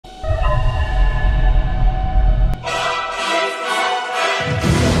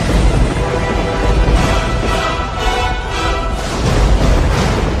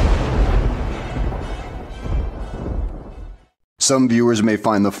Some viewers may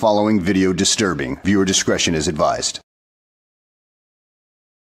find the following video disturbing. Viewer discretion is advised.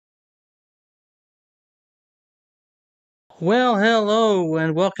 Well, hello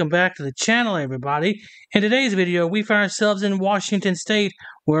and welcome back to the channel, everybody. In today's video, we find ourselves in Washington State,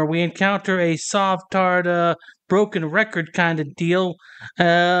 where we encounter a Sovtard broken record kind of deal,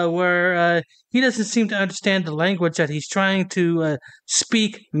 where he doesn't seem to understand the language that he's trying to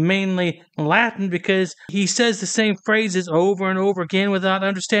speak, mainly Latin, because he says the same phrases over and over again without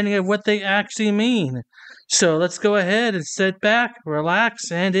understanding of what they actually mean. So let's go ahead and sit back,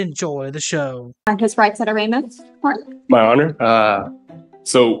 relax, and enjoy the show. On his rights at arraignment. My honor.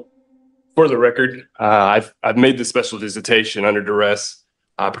 So, for the record, I've made this special visitation under duress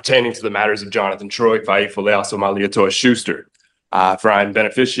pertaining to the matters of Jonathan Troy, Faifoleaso Maliatoa Schuster. For I am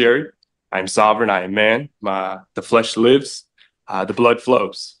beneficiary, I am sovereign, I am man, the flesh lives, the blood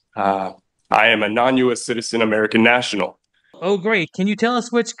flows. I am a non-U.S. citizen, American national. Oh, great. Can you tell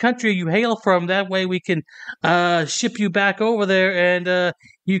us which country you hail from? That way we can ship you back over there and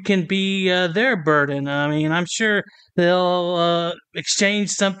you can be their burden. I mean, I'm sure they'll exchange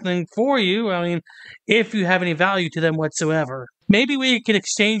something for you. I mean, if you have any value to them whatsoever. Maybe we can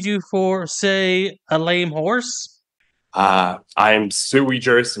exchange you for, say, a lame horse? I am sui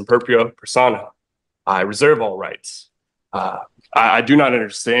juris imperfecta persona. I reserve all rights. I do not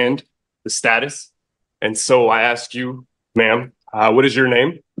understand the status, and so I ask you, ma'am, what is your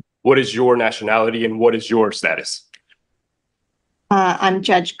name? What is your nationality? And what is your status? I'm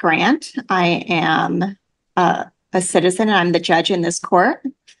Judge Grant. I am a citizen and I'm the judge in this court.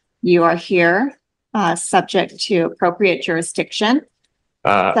 You are here subject to appropriate jurisdiction.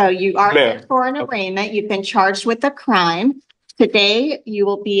 So you are here for an arraignment. You've been charged with a crime. Today, you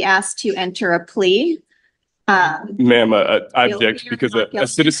will be asked to enter a plea. Ma'am, I object because a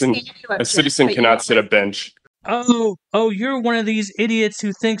citizen cannot sit a bench. Oh, you're one of these idiots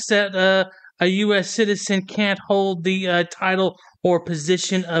who thinks that a U.S. citizen can't hold the title or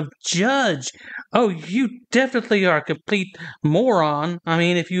position of judge. Oh, you definitely are a complete moron. I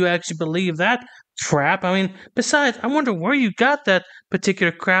mean, if you actually believe that crap. I mean, besides, I wonder where you got that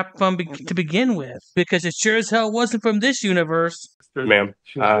particular crap from to begin with, because it sure as hell wasn't from this universe. Ma'am.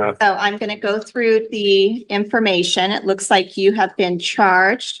 So I'm going to go through the information. It looks like you have been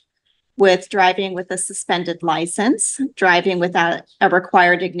charged with driving with a suspended license, driving without a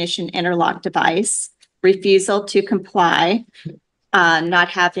required ignition interlock device, refusal to comply, not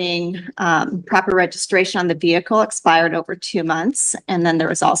having proper registration on the vehicle, expired over 2 months. And then there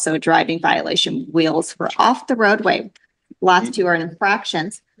was also a driving violation. Wheels were off the roadway. Last two are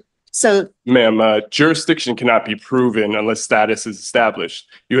infractions. So, ma'am, jurisdiction cannot be proven unless status is established.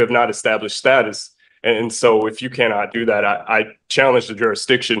 You have not established status. And so if you cannot do that, I challenge the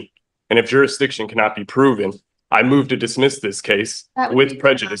jurisdiction. And if jurisdiction cannot be proven, I move to dismiss this case with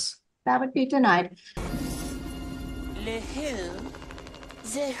prejudice. That would be denied. Le who?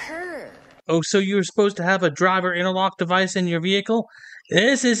 The her. Oh, so you were supposed to have a driver interlock device in your vehicle?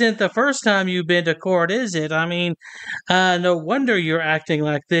 This isn't the first time you've been to court, is it? I mean, no wonder you're acting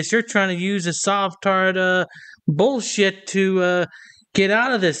like this. You're trying to use a Sovtard bullshit to get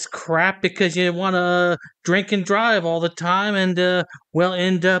out of this crap because you want to drink and drive all the time and, well,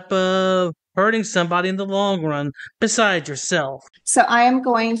 end up hurting somebody in the long run besides yourself. So I am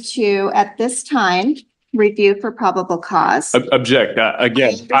going to, at this time, review for probable cause. Object.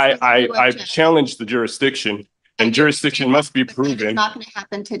 Again, I challenge the jurisdiction, and jurisdiction must be proven. It's not going to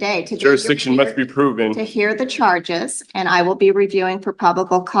happen today. Jurisdiction must be proven. To hear the charges, and I will be reviewing for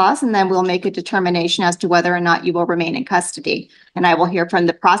probable cause, and then we'll make a determination as to whether or not you will remain in custody. And I will hear from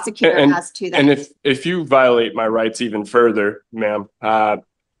the prosecutor as to that. And if you violate my rights even further, ma'am,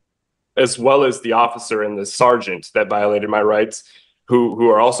 as well as the officer and the sergeant that violated my rights, who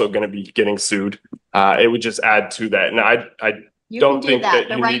are also going to be getting sued, it would just add to that. And I don't think that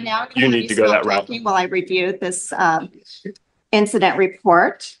you need to go that route. While I review this incident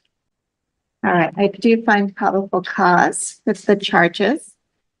report. All right, I do find probable cause with the charges.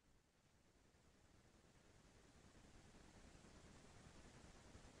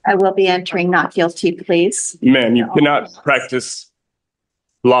 I will be entering not guilty, please. Ma'am, you cannot practice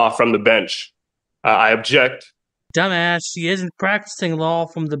law from the bench. I object. Dumbass, she isn't practicing law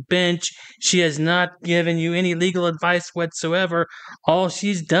from the bench. She has not given you any legal advice whatsoever. All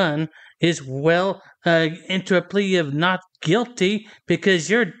she's done is, well, enter a plea of not guilty because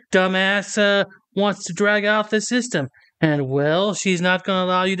your dumbass wants to drag out the system. And, well, she's not going to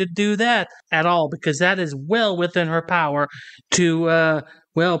allow you to do that at all because that is well within her power to,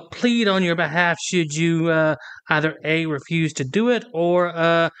 well, plead on your behalf should you either A, refuse to do it,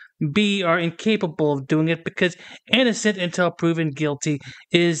 or B, are incapable of doing it because innocent until proven guilty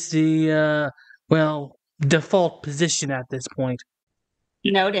is the, default position at this point.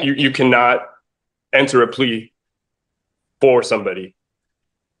 Noted. You cannot enter a plea for somebody.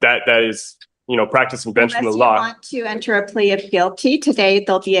 That is, practicing bench from the Unless you law. want to enter a plea of guilty, today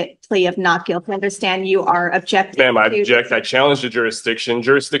there'll be a plea of not guilty. I understand you are objecting. Ma'am, I object. I challenge the jurisdiction.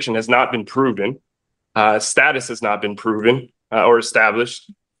 Jurisdiction has not been proven. Status has not been proven or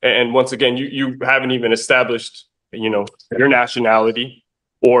established. And once again, you haven't even established, your nationality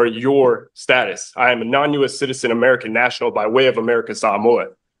or your status. I am a non-U.S. citizen, American national by way of America Samoa.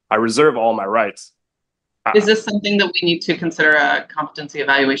 I reserve all my rights. Is this something that we need to consider a competency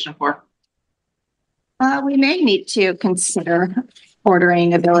evaluation for? We may need to consider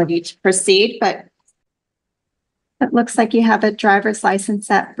ordering ability to proceed, but it looks like you have a driver's license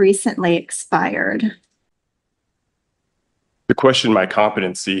that recently expired. To question my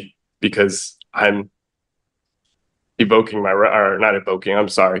competency because I'm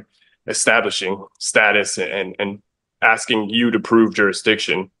establishing status and asking you to prove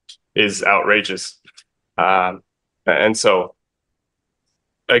jurisdiction is outrageous. And so,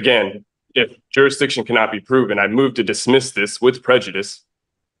 again, if jurisdiction cannot be proven, I move to dismiss this with prejudice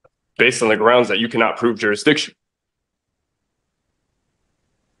based on the grounds that you cannot prove jurisdiction.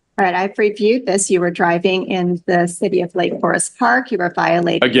 All right, I've reviewed this. You were driving in the city of Lake Forest Park. You were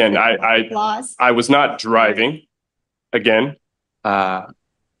violating. Again, laws. I was not driving. Again, I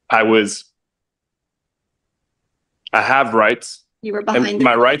have rights. You were behind.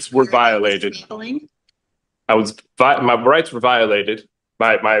 My rights were violated. My rights were violated.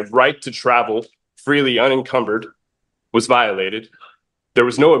 My right to travel freely unencumbered was violated. There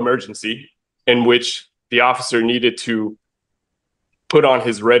was no emergency in which the officer needed to put on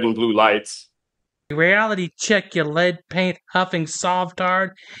his red and blue lights. Reality check, you lead paint huffing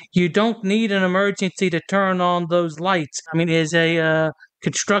Sovtard. You don't need an emergency to turn on those lights. I mean, is a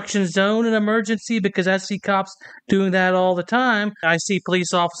construction zone an emergency? Because I see cops doing that all the time. I see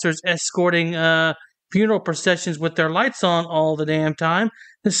police officers escorting funeral processions with their lights on all the damn time.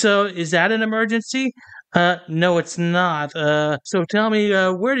 So is that an emergency? No, it's not. So tell me,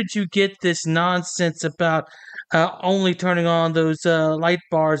 where did you get this nonsense about only turning on those light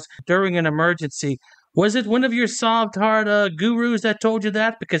bars during an emergency? Was it one of your Sovtard gurus that told you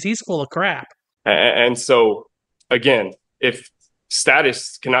that? Because he's full of crap. And so, again, if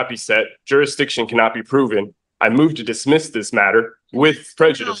status cannot be set, jurisdiction cannot be proven, I move to dismiss this matter with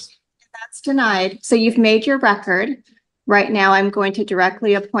prejudice. That's denied. So you've made your record. Right now, I'm going to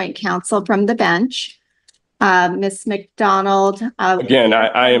directly appoint counsel from the bench. Ms. McDonald. Again,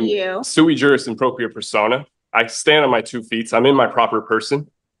 I am sui juris in propria persona. I stand on my 2 feet. I'm in my proper person.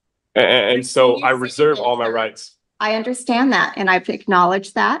 And so I reserve all my rights. I understand that, and I've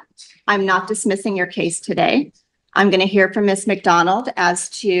acknowledged that. I'm not dismissing your case today. I'm going to hear from Ms. McDonald as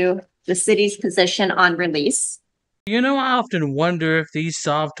to the city's position on release. I often wonder if these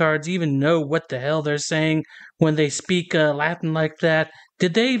Sovtards even know what the hell they're saying when they speak Latin like that.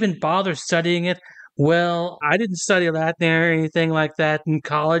 Did they even bother studying it? Well, I didn't study Latin or anything like that in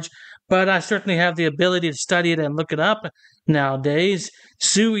college, but I certainly have the ability to study it and look it up nowadays.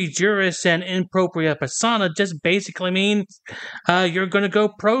 Sui juris and in propria persona just basically means you're going to go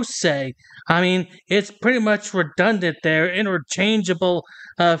pro se. I mean, it's pretty much redundant. They're interchangeable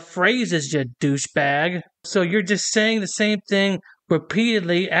phrases, you douchebag. So you're just saying the same thing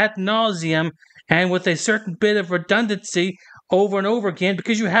repeatedly ad nauseum and with a certain bit of redundancy over and over again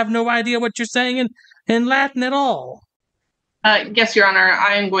because you have no idea what you're saying in Latin at all. Yes, Your Honor.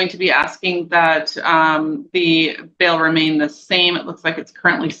 I am going to be asking that the bail remain the same. It looks like it's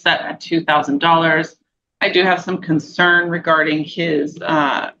currently set at $2,000. I do have some concern regarding his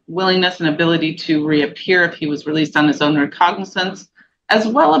willingness and ability to reappear if he was released on his own recognizance, as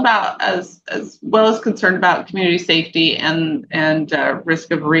well as concerned about community safety and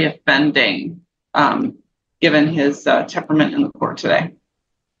risk of reoffending, given his temperament in the court today.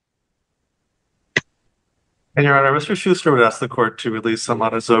 And Your Honor, Mr. Schuster would ask the court to release him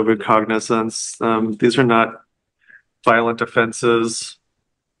on his own recognizance. These are not violent offenses.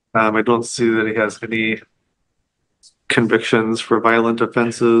 I don't see that he has any convictions for violent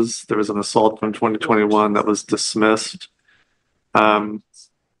offenses. There was an assault from 2021 that was dismissed.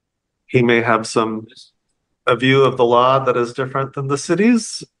 He may have a view of the law that is different than the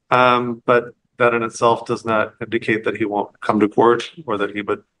city's, but that in itself does not indicate that he won't come to court or that he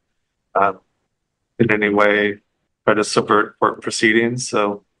would in any way try to subvert court proceedings.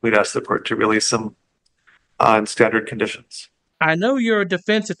 So we'd ask the court to release him on standard conditions. I know you're a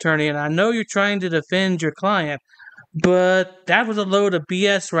defense attorney and I know you're trying to defend your client, But that was a load of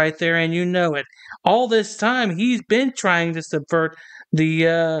BS right there, and you know it. All this time, he's been trying to subvert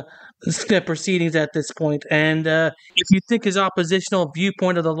the proceedings at this point. And if you think his oppositional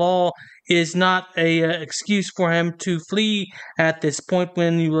viewpoint of the law is not a excuse for him to flee at this point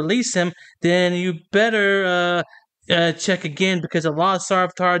when you release him, then you better check again, because a lot of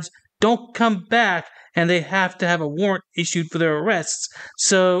Sovtards don't come back and they have to have a warrant issued for their arrests.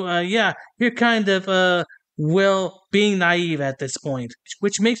 So, yeah, you're kind of being naive at this point,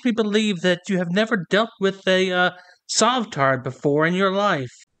 which makes me believe that you have never dealt with a Sovtard before in your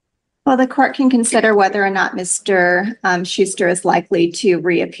life. Well, the court can consider whether or not Mr. Schuster is likely to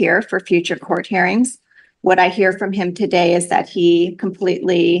reappear for future court hearings. What I hear from him today is that he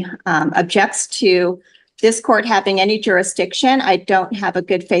completely objects to this court having any jurisdiction. I don't have a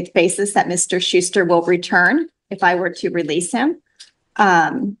good faith basis that Mr. Schuster will return if I were to release him.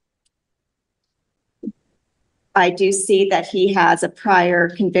 I do see that he has a prior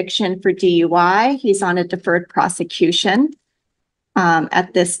conviction for DUI. He's on a deferred prosecution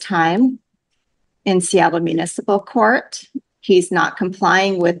at this time in Seattle Municipal Court. He's not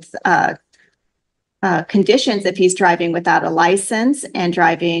complying with conditions if he's driving without a license and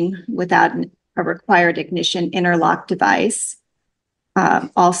driving without a required ignition interlock device.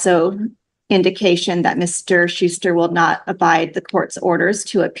 Also, indication that Mr. Schuster will not abide the court's orders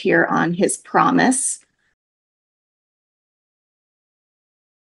to appear on his promise.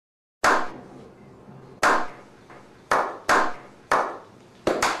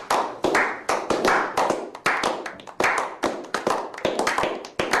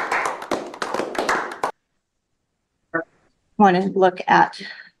 Want to look at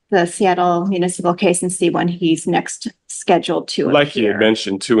the Seattle municipal case and see when he's next scheduled to appear. Like you had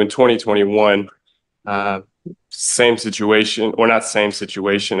mentioned too, in 2021, same situation, or not same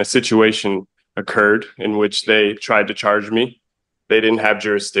situation, a situation occurred in which they tried to charge me. They didn't have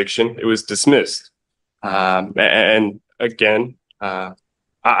jurisdiction. It was dismissed. And again,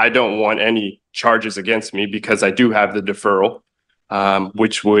 I don't want any charges against me because I do have the deferral,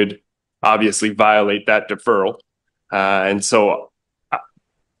 which would obviously violate that deferral. And so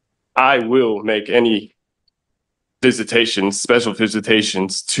I will make any visitations, special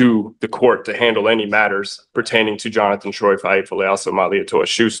visitations to the court to handle any matters pertaining to Jonathan Troy Faifaleasa Malietoa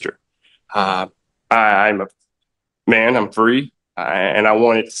Schuster. I'm a man, I'm free, and I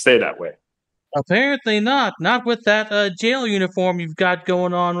want it to stay that way. Apparently not. Not with that jail uniform you've got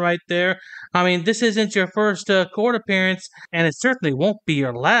going on right there. I mean, this isn't your first court appearance, and it certainly won't be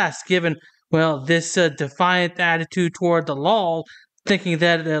your last, given, well, this defiant attitude toward the law, thinking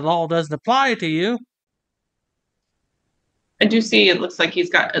that the law doesn't apply to you. I do see it looks like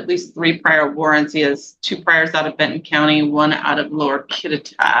he's got at least 3 prior warrants. He has 2 priors out of Benton County, 1 out of Lower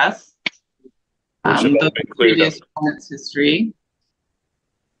Kittitas. The previous warrants history.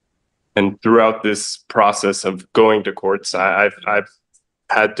 And throughout this process of going to courts, I've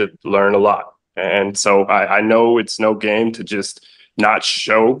had to learn a lot. And so I know it's no game to just not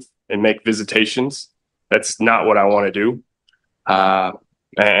show and make visitations. That's not what I want to do.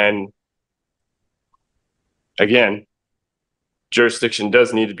 And again, jurisdiction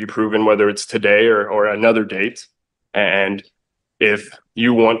does need to be proven, whether it's today or another date. And if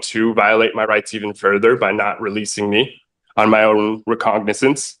you want to violate my rights even further by not releasing me on my own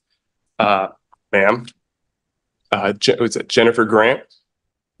recognizance, ma'am, was it Jennifer Grant?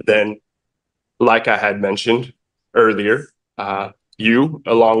 Then, like I had mentioned earlier, you,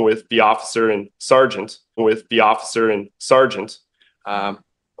 along with the officer and sergeant, who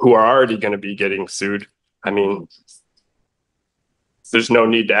are already going to be getting sued. I mean, there's no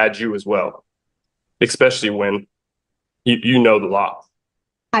need to add you as well, especially when you know the law.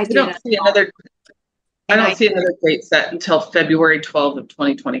 I don't see another date set until February 12th of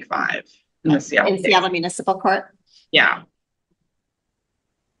 2025 in the Seattle in Seattle Municipal Court. Yeah.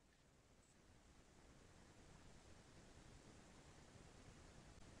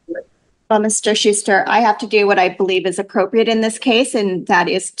 Well, Mr. Schuster, I have to do what I believe is appropriate in this case, and that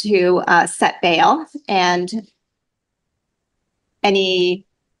is to set bail. And any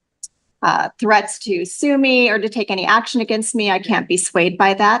threats to sue me or to take any action against me, I can't be swayed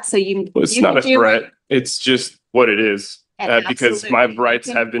by that. So it's not a threat. It's just what it is. Because my rights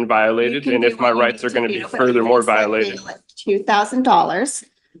have been violated, and if my rights are going to be furthermore violated. $2,000.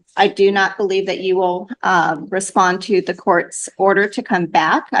 I do not believe that you will respond to the court's order to come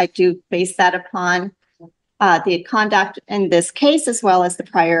back. I do base that upon the conduct in this case, as well as the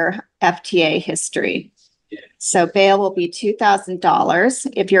prior FTA history. So bail will be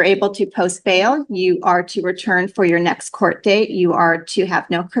 $2,000. If you're able to post bail, you are to return for your next court date. You are to have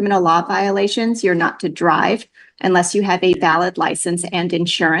no criminal law violations. You're not to drive unless you have a valid license and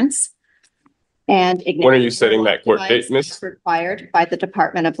insurance. And When are you setting that court date, Miss? is required by the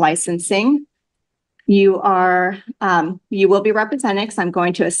Department of Licensing. You will be represented because I'm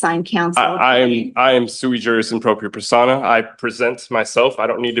going to assign counsel. I am sui juris in propria persona. I present myself. I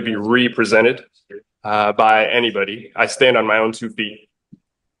don't need to be represented by anybody. I stand on my own 2 feet.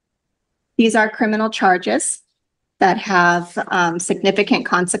 These are criminal charges that have significant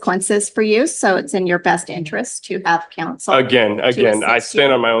consequences for you. So it's in your best interest to have counsel. Again, I assist stand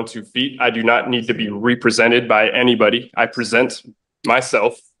you. on my own 2 feet. I do not need to be represented by anybody. I present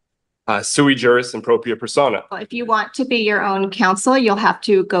myself, sui juris in propria persona. Well, if you want to be your own counsel, you'll have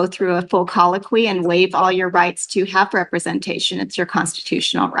to go through a full colloquy and waive all your rights to have representation. It's your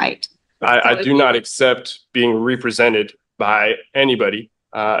constitutional right. I do not accept being represented by anybody.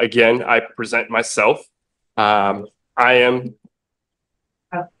 Again, I present myself. I am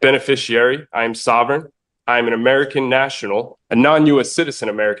beneficiary. I am sovereign. I am an American national, a non-U.S. citizen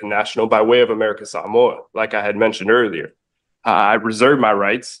American national by way of America Samoa, like I had mentioned earlier. I reserve my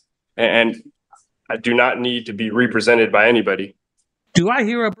rights, and I do not need to be represented by anybody. Do I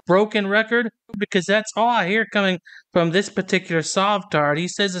hear a broken record? Because that's all I hear coming from this particular Sovtard. He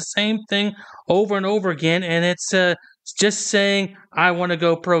says the same thing over and over again, and it's just saying, I want to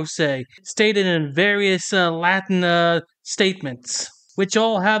go pro se, stated in various Latin statements, which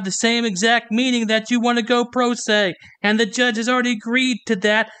all have the same exact meaning, that you want to go pro se. And the judge has already agreed to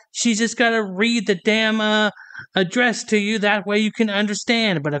that. She's just got to read the damn address to you. That way you can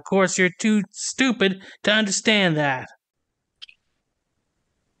understand. But of course, you're too stupid to understand that.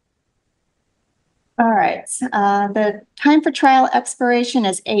 All right. The time for trial expiration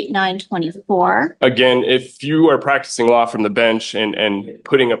is 8/9/24. Again, if you are practicing law from the bench and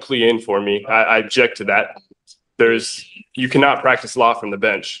putting a plea in for me, I object to that. You cannot practice law from the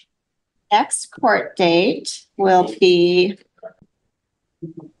bench. Next court date will be,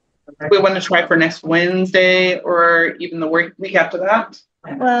 We want to try for next Wednesday or even the week after that.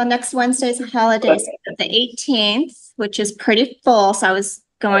 well, next Wednesday's a holiday, so the 18th, which is pretty full. So I was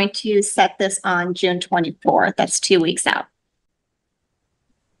going to set this on June 24th. That's 2 weeks out.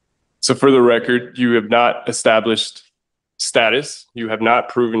 So for the record, you have not established status. You have not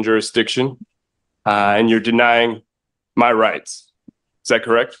proven jurisdiction, and you're denying my rights. Is that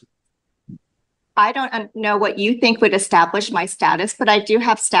correct? I don't know what you think would establish my status, but I do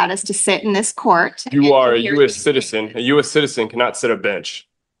have status to sit in this court. You are a and hear U.S. you. citizen. A U.S. citizen cannot sit a bench.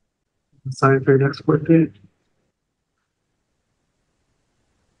 Sign for your next court date.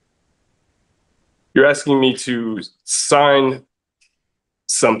 You're asking me to sign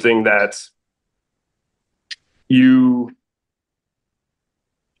something that you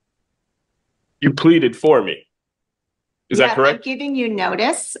pleaded for me. Is that Yes, correct? I'm giving you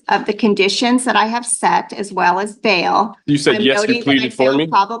notice of the conditions that I have set, as well as bail. You said I'm yes, noting you that I pleaded for found me.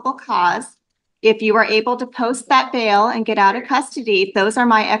 Probable cause. If you are able to post that bail and get out of custody, those are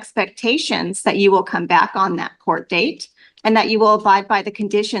my expectations that you will come back on that court date and that you will abide by the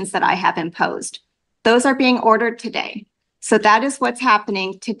conditions that I have imposed. Those are being ordered today. So that is what's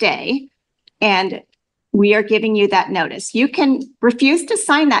happening today. And we are giving you that notice. You can refuse to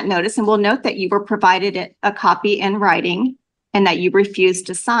sign that notice, and we'll note that you were provided a copy in writing and that you refused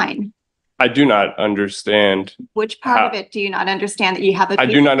to sign. I do not understand. Which part of it do you not understand that you have? I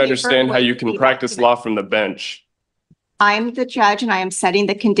do not understand how you can practice law from the bench. I'm the judge and I am setting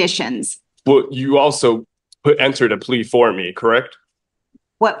the conditions. Well, you also entered a plea for me, correct?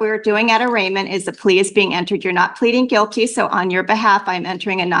 What we're doing at arraignment is the plea is being entered. You're not pleading guilty. So on your behalf, I'm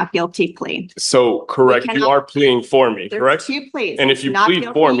entering a not guilty plea. So correct, you cannot- are pleading for me, There's correct? 2 pleas. And if you not plead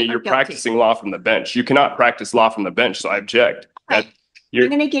guilty for me, or you're guilty. practicing law from the bench. You cannot practice law from the bench, so I object. Right. I'm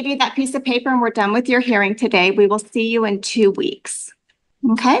going to give you that piece of paper and we're done with your hearing today. We will see you in 2 weeks.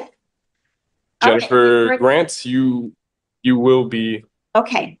 Okay? Jennifer Okay. Grant, you will be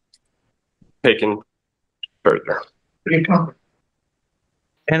Okay. taken further.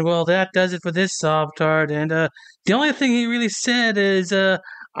 And well, that does it for this Sovtard. And the only thing he really said is,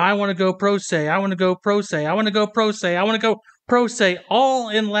 I want to go pro se, I want to go pro se, I want to go pro se, I want to go pro se, all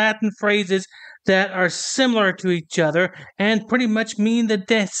in Latin phrases that are similar to each other and pretty much mean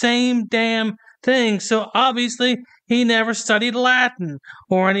the same damn thing. So obviously, he never studied Latin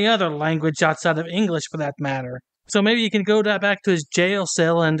or any other language outside of English for that matter. So maybe you can go back to his jail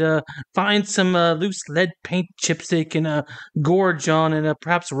cell and find some loose lead paint chips that he can gorge on and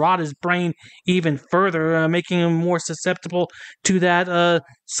perhaps rot his brain even further, making him more susceptible to that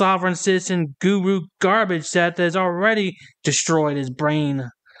sovereign citizen guru garbage that has already destroyed his brain.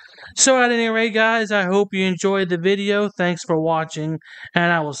 So at any rate, guys, I hope you enjoyed the video. Thanks for watching,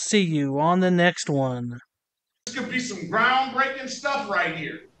 and I will see you on the next one. This could be some groundbreaking stuff right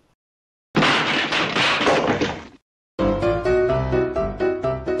here.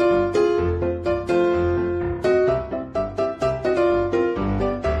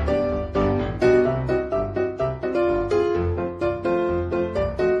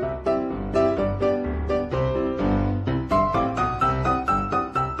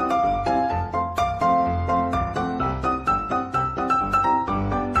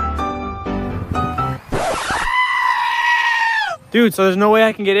 Dude, so there's no way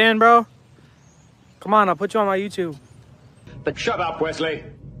I can get in, bro? Come on, I'll put you on my YouTube. But shut up, Wesley.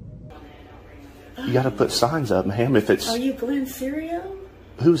 You gotta put signs up, ma'am, if it's... Are you Glenn Serio?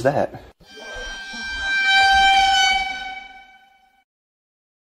 Who's that?